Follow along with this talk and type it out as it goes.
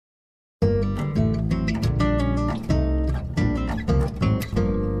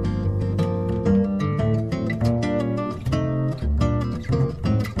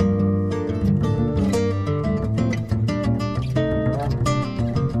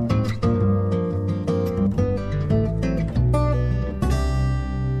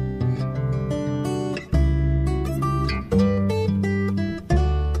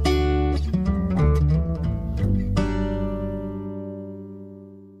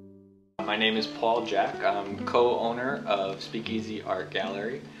My name is Paul Jack. I'm co-owner of Speakeasy Art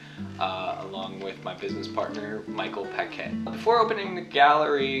Gallery, along with my business partner, Michael Paquette. Before opening the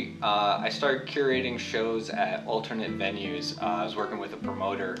gallery, I started curating shows at alternate venues. I was working with a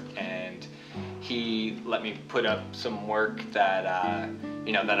promoter, and he let me put up some work that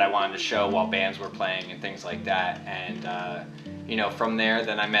that I wanted to show while bands were playing and things like that. And from there,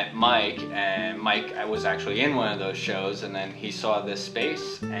 then I met Mike, and Mike was actually in one of those shows, and then he saw this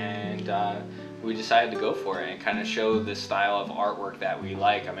space, and we decided to go for it and kind of show the style of artwork that we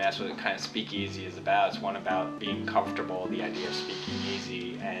like. I mean, that's what kind of Speakeasy is about. It's one about being comfortable, the idea of speaking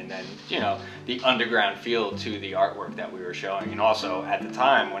easy, and then, the underground feel to the artwork that we were showing. And also, at the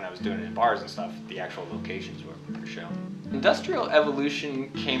time, when I was doing it in bars and stuff, the actual locations were shown. Industrial evolution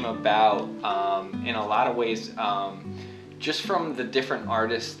came about in a lot of ways just from the different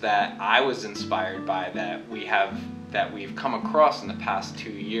artists that I was inspired by that we've come across in the past 2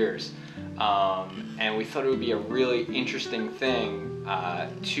 years. And we thought it would be a really interesting thing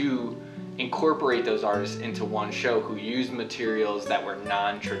to incorporate those artists into one show who used materials that were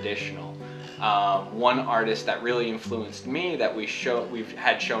non-traditional. One artist that really influenced me that we've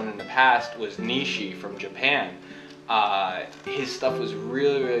had shown in the past was Nishi from Japan. His stuff was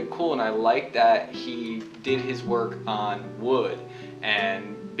really, really cool, and I liked that he did his work on wood.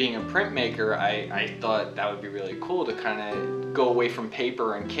 And being a printmaker, I thought that would be really cool to kind of go away from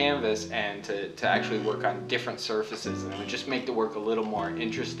paper and canvas and to actually work on different surfaces, and it would just make the work a little more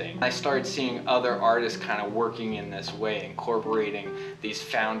interesting. I started seeing other artists kind of working in this way, incorporating these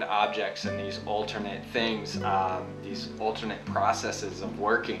found objects and these alternate things, these alternate processes of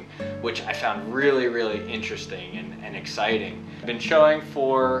working, which I found really, really interesting and exciting. I've been showing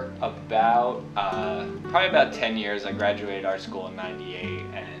for about probably about 10 years. I graduated art school in '98,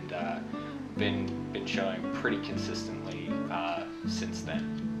 and been showing pretty consistently since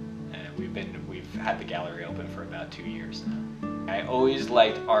then. And we've had the gallery open for about 2 years now. I always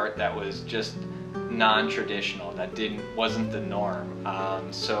liked art that was just non-traditional, that wasn't the norm.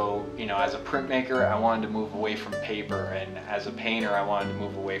 So as a printmaker, I wanted to move away from paper, and as a painter, I wanted to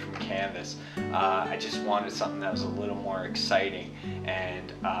move away from canvas. I just wanted something that was a little more exciting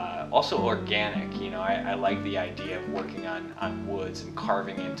and also organic. I like the idea of working on woods and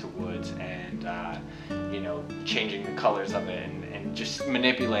carving into woods, and changing the colors of it and just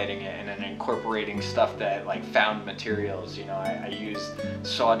manipulating it and then incorporating stuff that, like, found materials. I use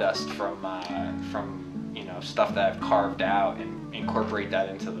sawdust from stuff that I've carved out and incorporate that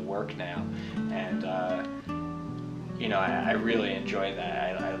into the work now. And I really enjoy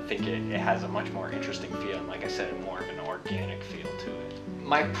that. I think it has a much more interesting feel, and like I said, more of an organic feel to it.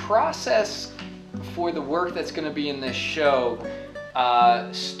 My process for the work that's going to be in this show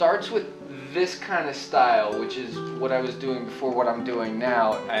starts with this kind of style, which is what I was doing before what I'm doing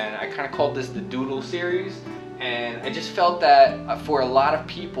now, and I kind of called this the Doodle series. And I just felt that for a lot of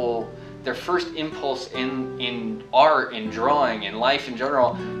people, their first impulse in art, in drawing, in life in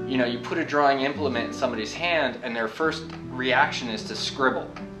general, you put a drawing implement in somebody's hand and their first reaction is to scribble.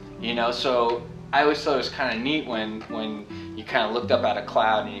 So I always thought it was kind of neat when you kind of looked up at a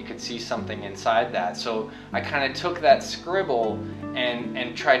cloud and you could see something inside that. So I kind of took that scribble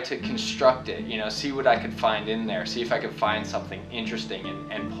and tried to construct it, see what I could find in there, see if I could find something interesting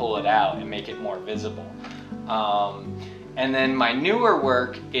and pull it out and make it more visible. And then my newer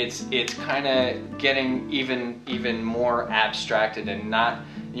work, it's kind of getting even more abstracted and not,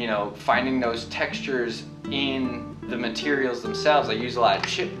 finding those textures in the materials themselves. I use a lot of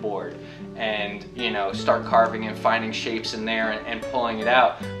chipboard and, start carving and finding shapes in there and pulling it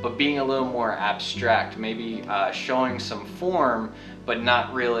out, but being a little more abstract, maybe showing some form, but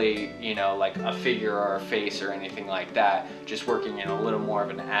not really, like a figure or a face or anything like that, just working in a little more of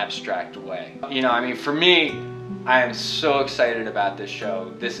an abstract way. For me, I am so excited about this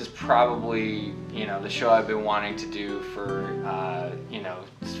show. This is probably, the show I've been wanting to do for,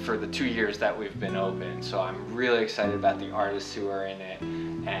 for the 2 years that we've been open. So I'm really excited about the artists who are in it,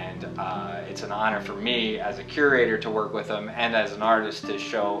 and it's an honor for me as a curator to work with them and as an artist to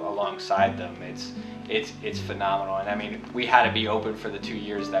show alongside them. It's phenomenal, and we had to be open for the 2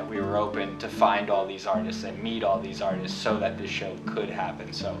 years that we were open to find all these artists and meet all these artists so that this show could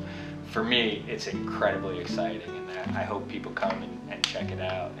happen. So for me, it's incredibly exciting, and I hope people come and check it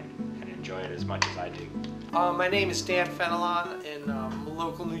out and enjoy it as much as I do. My name is Dan Fenelon, and I'm a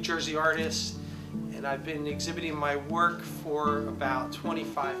local New Jersey artist, and I've been exhibiting my work for about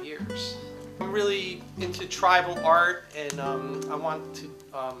 25 years. I'm really into tribal art, and I want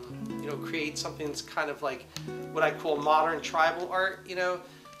to create something that's kind of like what I call modern tribal art,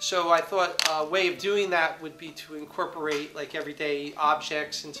 So I thought a way of doing that would be to incorporate like everyday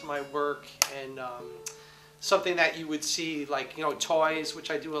objects into my work, and something that you would see, like, you know, toys, which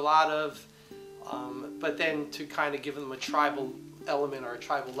I do a lot of, but then to kind of give them a tribal element or a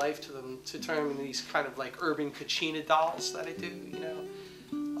tribal life to them, to turn them into these kind of like urban kachina dolls that I do, you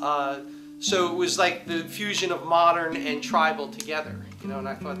know. So it was like the fusion of modern and tribal together, you know, and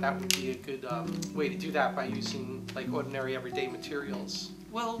I thought that would be a good way to do that by using like ordinary everyday materials.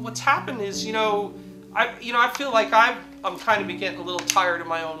 Well, what's happened is, you know, I feel like I'm kind of getting a little tired of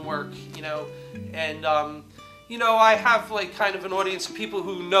my own work, you know, and you know, I have like kind of an audience of people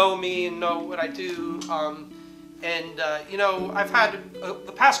who know me and know what I do, you know, I've had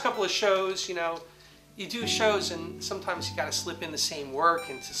the past couple of shows, you know, you do shows and sometimes you got to slip in the same work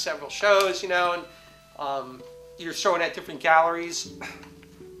into several shows, you know, and you're showing at different galleries,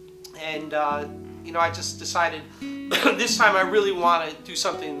 and you know, I just decided this time I really want to do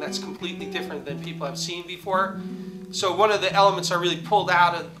something that's completely different than people have seen before. So one of the elements I really pulled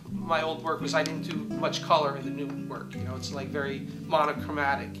out of my old work was I didn't do much color in the new work, you know, it's like very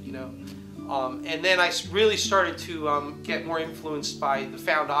monochromatic, you know. And then I really started to get more influenced by the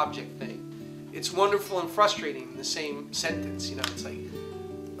found object thing. It's wonderful and frustrating in the same sentence, you know. It's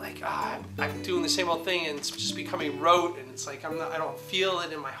like I'm doing the same old thing and it's just becoming rote, and it's like I don't feel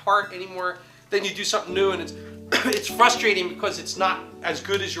it in my heart anymore. Then you do something new and it's frustrating because it's not as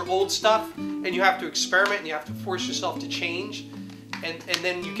good as your old stuff, and you have to experiment and you have to force yourself to change, and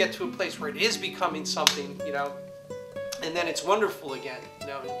then you get to a place where it is becoming something, you know, and then it's wonderful again, you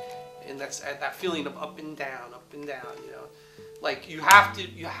know, and that's that feeling of up and down, you know. Like you have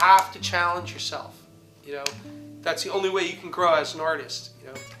to challenge yourself, you know. That's the only way you can grow as an artist, you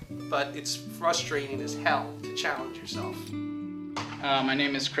know. But it's frustrating as hell to challenge yourself. My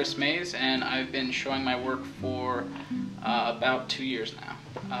name is Chris Mays, and I've been showing my work for about 2 years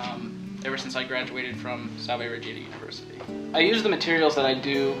now, ever since I graduated from Salve Regina University. I use the materials that I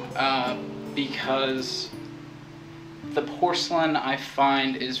do because the porcelain, I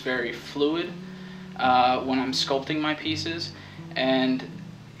find, is very fluid when I'm sculpting my pieces, and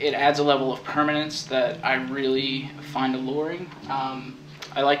it adds a level of permanence that I really find alluring.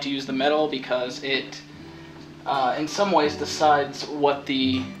 I like to use the metal because it in some ways decides what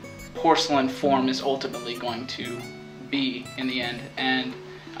the porcelain form is ultimately going to be in the end, and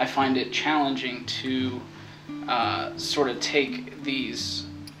I find it challenging to sort of take these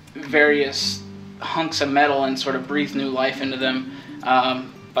various hunks of metal and sort of breathe new life into them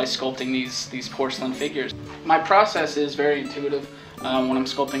by sculpting these porcelain figures. My process is very intuitive when I'm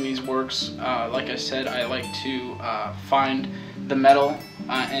sculpting these works. Like I said, I like to find the metal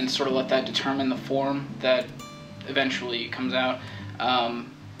and sort of let that determine the form that eventually comes out.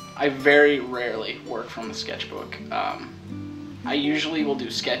 I very rarely work from a sketchbook. I usually will do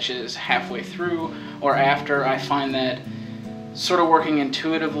sketches halfway through or after. I find that sort of working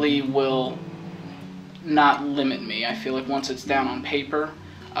intuitively will not limit me. I feel like once it's down on paper,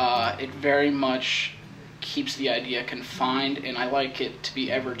 it very much keeps the idea confined, and I like it to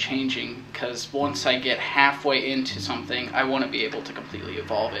be ever-changing, because once I get halfway into something, I want to be able to completely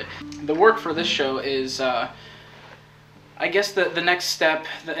evolve it. The work for this show is, I guess, the next step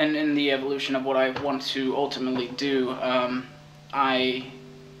in the evolution of what I want to ultimately do. I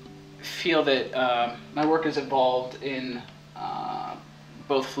feel that my work has evolved in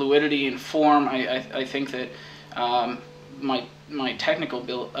both fluidity and form. I think that my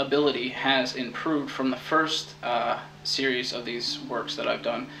technical ability has improved from the first series of these works that I've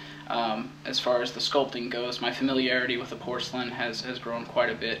done. As far as the sculpting goes, my familiarity with the porcelain has grown quite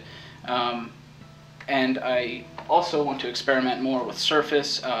a bit. And I also want to experiment more with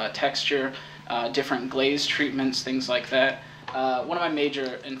surface, texture, different glaze treatments, things like that. One of my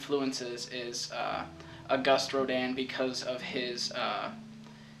major influences is Auguste Rodin, because of his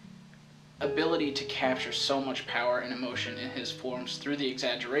ability to capture so much power and emotion in his forms through the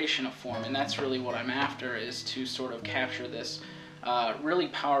exaggeration of form, and that's really what I'm after, is to sort of capture this really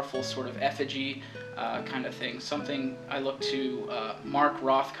powerful sort of effigy kind of thing. Something I look to Mark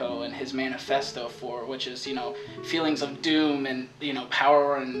Rothko and his manifesto for, which is, you know, feelings of doom and, you know,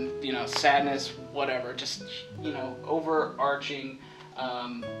 power and, you know, sadness, whatever, just, you know, overarching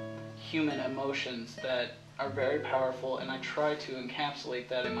human emotions that are very powerful, and I try to encapsulate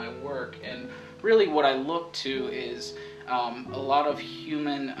that in my work. And really what I look to is a lot of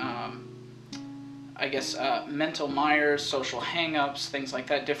human, I guess, mental mires, social hang-ups, things like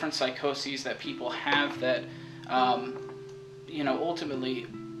that, different psychoses that people have that, you know, ultimately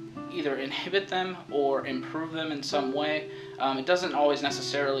either inhibit them or improve them in some way. It doesn't always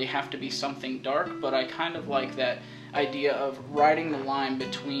necessarily have to be something dark, but I kind of like that idea of riding the line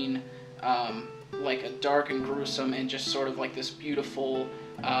between like a dark and gruesome and just sort of like this beautiful,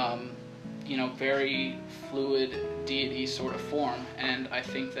 you know, very fluid deity sort of form. And I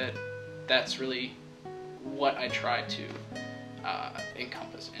think that that's really what I try to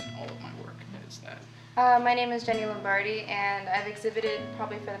encompass in all of my work, is that. My name is Jenny Lombardi, and I've exhibited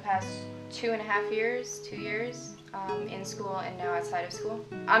probably for the past 2.5 years, 2 years, in school and now outside of school.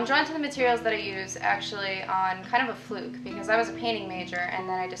 I'm drawn to the materials that I use actually on kind of a fluke, because I was a painting major and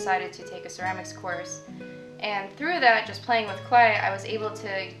then I decided to take a ceramics course. And through that, just playing with clay, I was able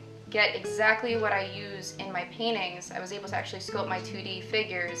to get exactly what I use in my paintings. I was able to actually sculpt my 2D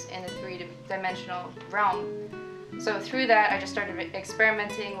figures in the 3-dimensional realm. So through that, I just started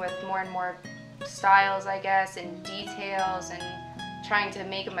experimenting with more and more styles, I guess, and details, and trying to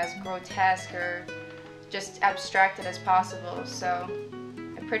make them as grotesque or just abstracted as possible. So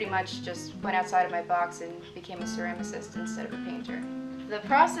I pretty much just went outside of my box and became a ceramicist instead of a painter. The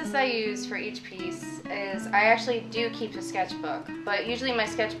process I use for each piece is I actually do keep a sketchbook, but usually my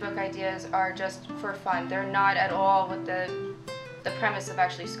sketchbook ideas are just for fun. They're not at all with the premise of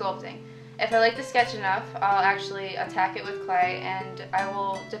actually sculpting. If I like the sketch enough, I'll actually attack it with clay, and I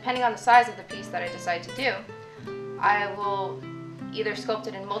will, depending on the size of the piece that I decide to do, I will either sculpt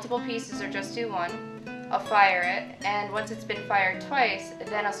it in multiple pieces or just do one. I'll fire it, and once it's been fired twice,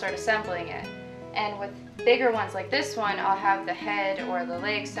 then I'll start assembling it. And with bigger ones like this one, I'll have the head or the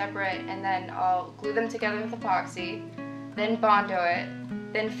legs separate, and then I'll glue them together with epoxy, then Bondo it,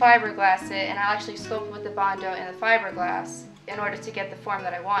 then fiberglass it, and I'll actually sculpt with the Bondo and the fiberglass in order to get the form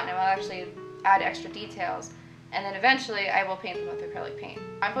that I want, and I'll actually add extra details. And then eventually I will paint them with acrylic paint.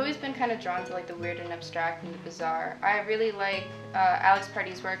 I've always been kind of drawn to like the weird and abstract and the bizarre. I really like Alex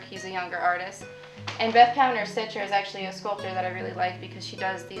Party's work. He's a younger artist. And Beth Powner Stitcher is actually a sculptor that I really like, because she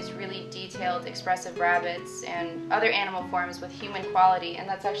does these really detailed, expressive rabbits and other animal forms with human quality, and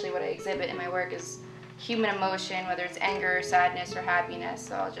that's actually what I exhibit in my work, is human emotion, whether it's anger, sadness, or happiness,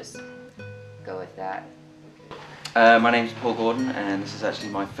 so I'll just go with that. My name's Paul Gordon, and this is actually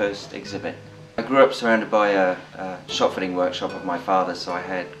my first exhibit. I grew up surrounded by a shop fitting workshop of my father, so I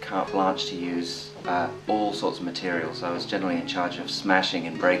had carte blanche to use all sorts of materials. I was generally in charge of smashing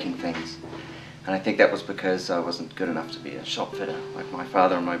and breaking things. And I think that was because I wasn't good enough to be a shop fitter like my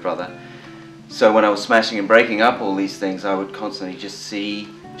father and my brother. So when I was smashing and breaking up all these things, I would constantly just see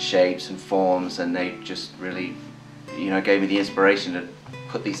shapes and forms, and they just really, you know, gave me the inspiration to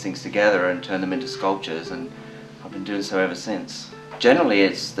put these things together and turn them into sculptures, and I've been doing so ever since. Generally,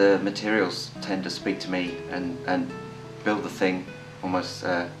 it's the materials tend to speak to me and build the thing almost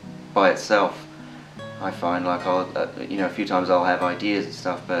by itself. I find, like, I'll, you know, a few times I'll have ideas and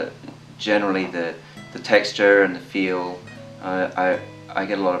stuff, but generally the texture and the feel, I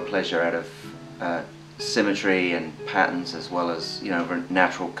get a lot of pleasure out of symmetry and patterns, as well as, you know,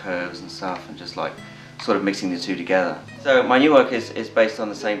 natural curves and stuff, and just like sort of mixing the two together. So my new work is based on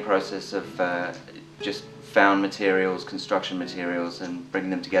the same process of just found materials, construction materials, and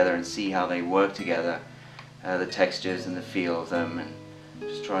bringing them together and see how they work together, the textures and the feel of them, and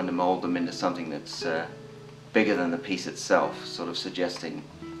just trying to mold them into something that's bigger than the piece itself, sort of suggesting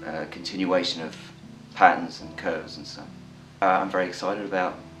continuation of patterns and curves and stuff. I'm very excited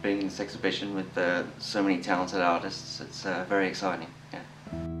about being in this exhibition with so many talented artists. It's very exciting.